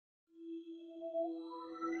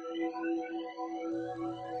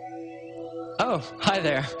Oh, hi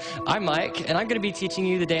there. I'm Mike, and I'm going to be teaching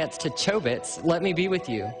you the dance to Chobits, Let Me Be With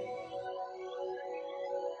You.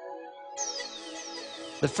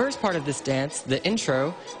 The first part of this dance, the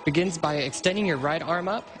intro, begins by extending your right arm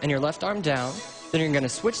up and your left arm down. Then you're going to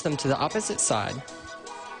switch them to the opposite side.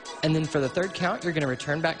 And then for the third count, you're going to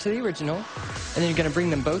return back to the original, and then you're going to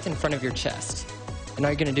bring them both in front of your chest. And now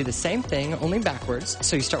you're going to do the same thing, only backwards.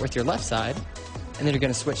 So you start with your left side, and then you're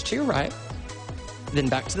going to switch to your right, then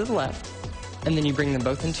back to the left, and then you bring them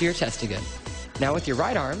both into your chest again. Now with your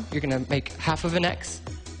right arm, you're going to make half of an X,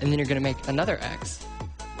 and then you're going to make another X.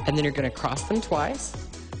 And then you're going to cross them twice,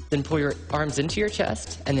 then pull your arms into your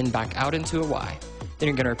chest, and then back out into a Y. Then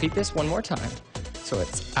you're going to repeat this one more time. So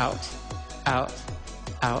it's out, out,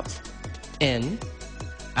 out, in,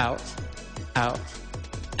 out, out,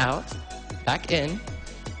 out, back in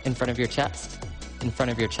front of your chest, in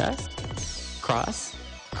front of your chest, cross,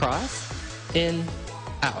 cross, in,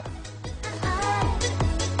 out.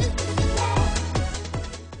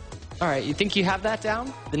 All right, you think you have that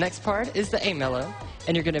down? The next part is the A-Melo,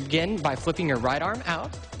 and you're going to begin by flipping your right arm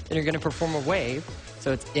out, then you're going to perform a wave,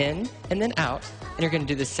 so it's in and then out, and you're going to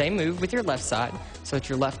do the same move with your left side, so it's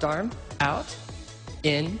your left arm out,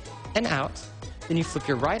 in and out, then you flip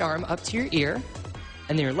your right arm up to your ear,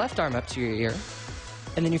 and then your left arm up to your ear,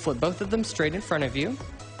 and then you flip both of them straight in front of you,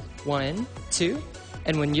 1, 2,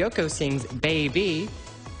 and when YOKO sings baby,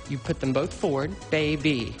 you put them both forward,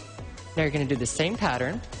 baby. Now you're going to do the same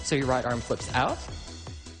pattern, so your right arm flips out,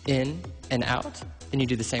 in and out. Then you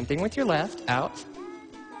do the same thing with your left, out,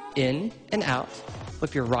 in and out.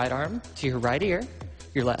 Flip your right arm to your right ear,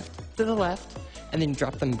 your left to the left, and then you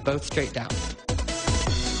drop them both straight down.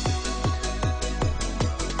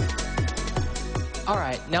 All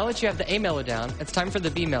right, now that you have the A-Melo down, it's time for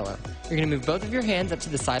the B-Melo. You're going to move both of your hands up to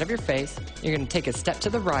the side of your face. You're going to take a step to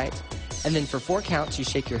the right, and then for 4 counts, you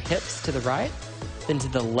shake your hips to the right, then to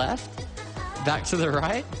the left, back to the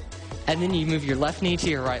right, and then you move your left knee to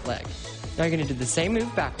your right leg. Now you're going to do the same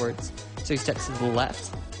move backwards. So you step to the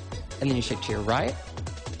left, and then you shake to your right,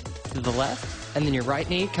 to the left, and then your right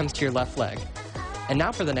knee comes to your left leg. And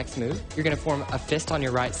now for the next move, you're going to form a fist on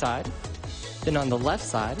your right side. Then on the left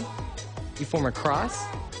side, you form a cross,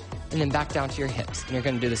 and then back down to your hips. And you're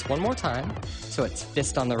going to do this one more time. So it's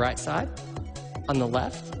fist on the right side, on the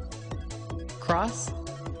left, cross,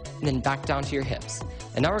 and then back down to your hips.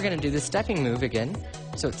 And now we're going to do the stepping move again.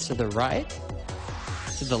 So it's to the right,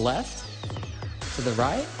 to the left, to the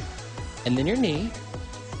right, and then your knee,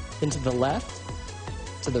 then to the left,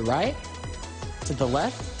 to the right, to the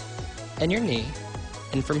left, and your knee.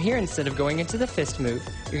 And from here, instead of going into the fist move,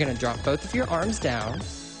 you're going to drop both of your arms down, and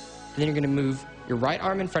then you're going to move your right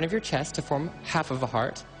arm in front of your chest to form half of a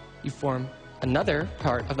heart. You form another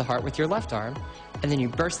part of the heart with your left arm, and then you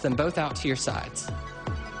burst them both out to your sides.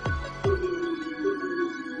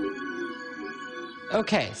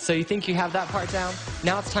 Okay, so you think you have that part down?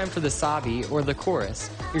 Now it's time for the Sabi, or the chorus.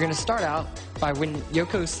 You're going to start out by when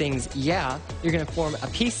YOKO sings yeah, you're going to form a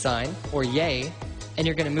peace sign, or yay, and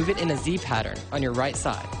you're going to move it in a Z pattern on your right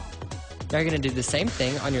side. Now you're going to do the same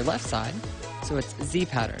thing on your left side, so it's Z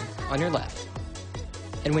pattern on your left.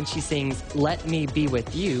 And when she sings let me be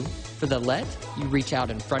with you, for the let, you reach out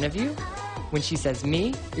in front of you. When she says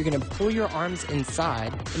me, you're going to pull your arms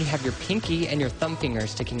inside, and you have your pinky and your thumb finger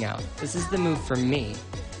sticking out. This is the move for me.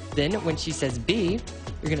 Then when she says be,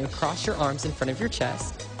 you're going to cross your arms in front of your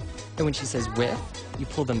chest. And when she says with, you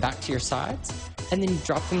pull them back to your sides, and then you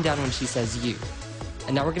drop them down when she says you.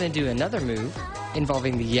 And now we're going to do another move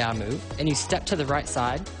involving the yeah move, and you step to the right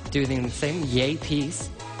side, doing the same yay piece.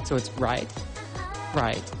 So it's right,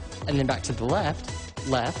 right, and then back to the left,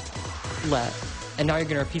 left, left. And now you're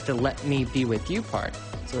going to repeat the let me be with you part.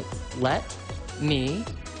 So it's let me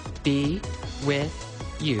be with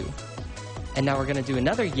you. And now we're going to do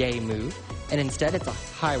another yay move. And instead it's a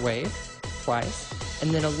high wave twice,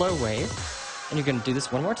 and then a low wave. And you're going to do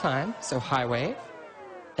this one more time. So high wave,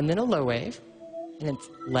 and then a low wave. And it's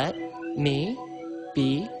let me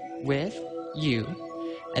be with you.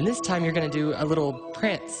 And this time you're going to do a little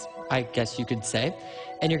prance, I guess you could say.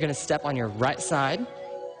 And you're going to step on your right side,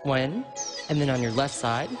 1, and then on your left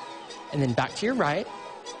side, and then back to your right.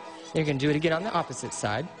 Then you're going to do it again on the opposite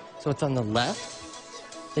side. So it's on the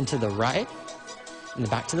left, then to the right, and then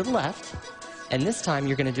back to the left. And this time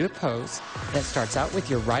you're going to do a pose that starts out with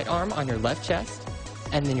your right arm on your left chest,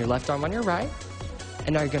 and then your left arm on your right.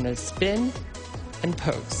 And now you're going to spin and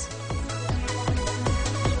pose.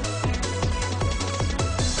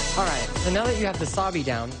 All right, so now that you have the Sabi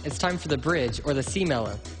down, it's time for the bridge, or the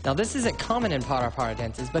C-Melo. Now this isn't common in ParaPara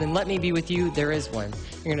dances, but in Let Me Be With You, there is one.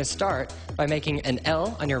 You're going to start by making an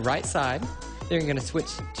L on your right side, Then you're going to switch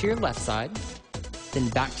to your left side, then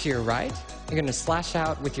back to your right. You're going to slash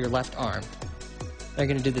out with your left arm. Now you're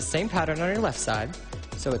going to do the same pattern on your left side.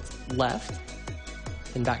 So it's left,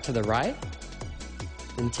 then back to the right,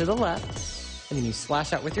 then to the left, and then you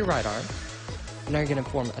slash out with your right arm. Now you're going to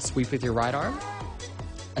form a sweep with your right arm,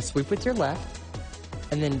 a sweep with your left,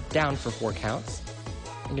 and then down for 4 counts.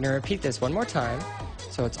 You're going to repeat this one more time.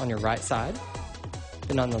 So it's on your right side,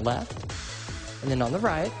 then on the left, and then on the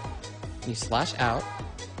right. You slash out,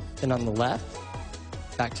 then on the left,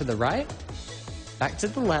 back to the right, back to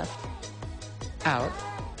the left, out.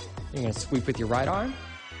 You're going to sweep with your right arm,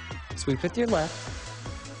 sweep with your left,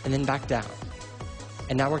 and then back down.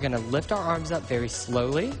 And now we're going to lift our arms up very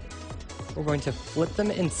slowly. We're going to flip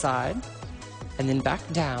them inside, and then back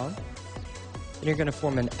down. Then you're going to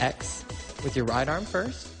form an X with your right arm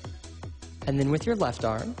first, and then with your left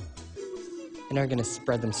arm. And now you're going to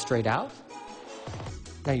spread them straight out.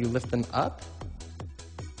 Now you lift them up,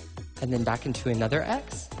 and then back into another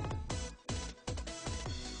X.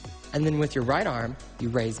 And then with your right arm, you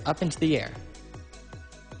raise up into the air.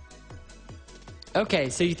 Okay,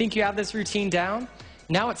 so you think you have this routine down?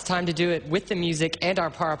 Now it's time to do it with the music and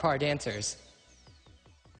our ParaPara dancers.